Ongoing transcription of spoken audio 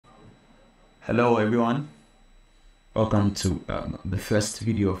Hello everyone, welcome to the first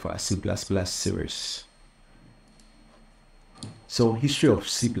video of our C++ series. So, history of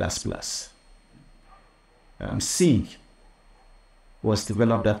C++. C was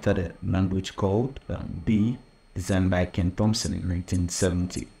developed after the language called B, designed by Ken Thompson in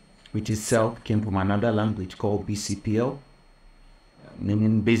 1970, which itself came from another language called BCPL,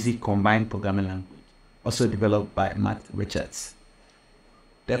 meaning Basic Combined Programming Language, also developed by Matt Richards.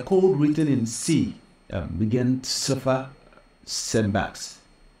 The code written in C began to suffer setbacks,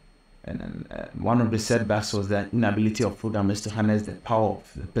 and one of the setbacks was the inability of programmers to harness the power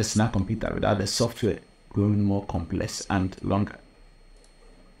of the personal computer without the software growing more complex and longer.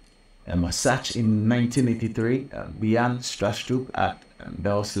 As such, in 1983, Jan Strastrup at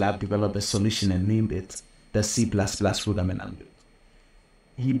Bell's Lab developed a solution and named it the C++ programming language.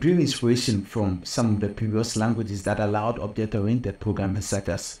 He drew inspiration from some of the previous languages that allowed object-oriented programming such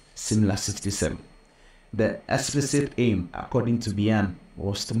as Simula67. The explicit aim, according to Bian,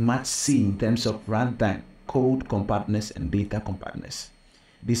 was to match C in terms of runtime, code compactness, and data compactness.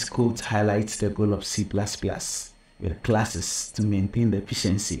 This quote highlights the goal of C++ with classes to maintain the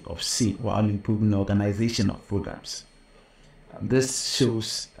efficiency of C while improving the organization of programs. This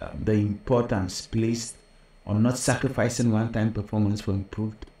shows the importance placed on not sacrificing runtime performance for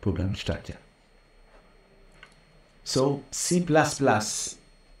improved program structure. So C++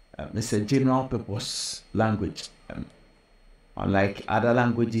 is a general purpose language. Unlike other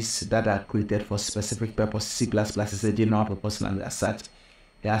languages that are created for specific purpose, C++ is a general purpose language. As such,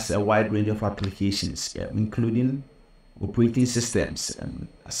 it has a wide range of applications, including operating systems.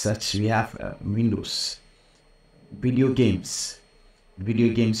 As such, we have Windows, video games.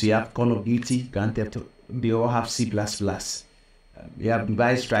 We have Call of Duty, Grand Theft Auto. They all have C++. We have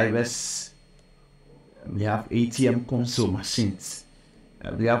device drivers. We have ATM console machines.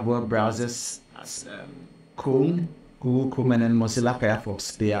 We have web browsers as Chrome, Google Chrome, and then Mozilla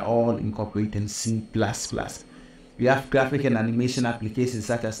Firefox. They are all incorporated in C++. We have graphic and animation applications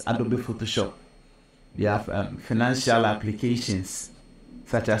such as Adobe Photoshop. We have financial applications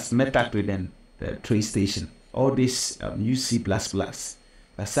such as Metacred and the TradeStation. All these use C++.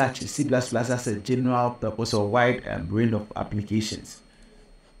 As such, C++ has a general purpose or wide range of applications.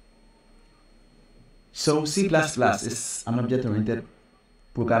 So C++ is an object-oriented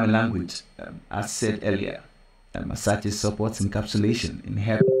programming language, as said earlier. As such, it supports encapsulation,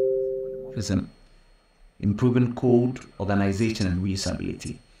 inheritance, improving code organization and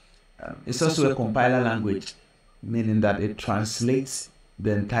reusability. It's also a compiler language, meaning that it translates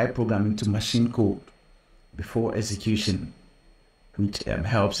the entire program into machine code before execution, which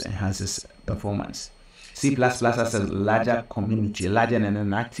helps enhances performance. C++ has a larger community, larger and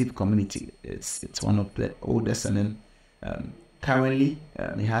an active community. It's one of the oldest, and then currently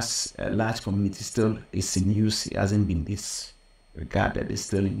it has a large community. Still, it's in use. It hasn't been disregarded. It's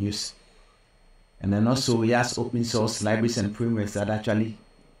still in use. And then also it has open source libraries and frameworks that actually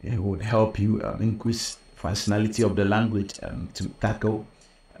would help you increase functionality of the language to tackle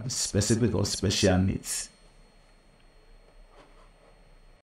specific or special needs.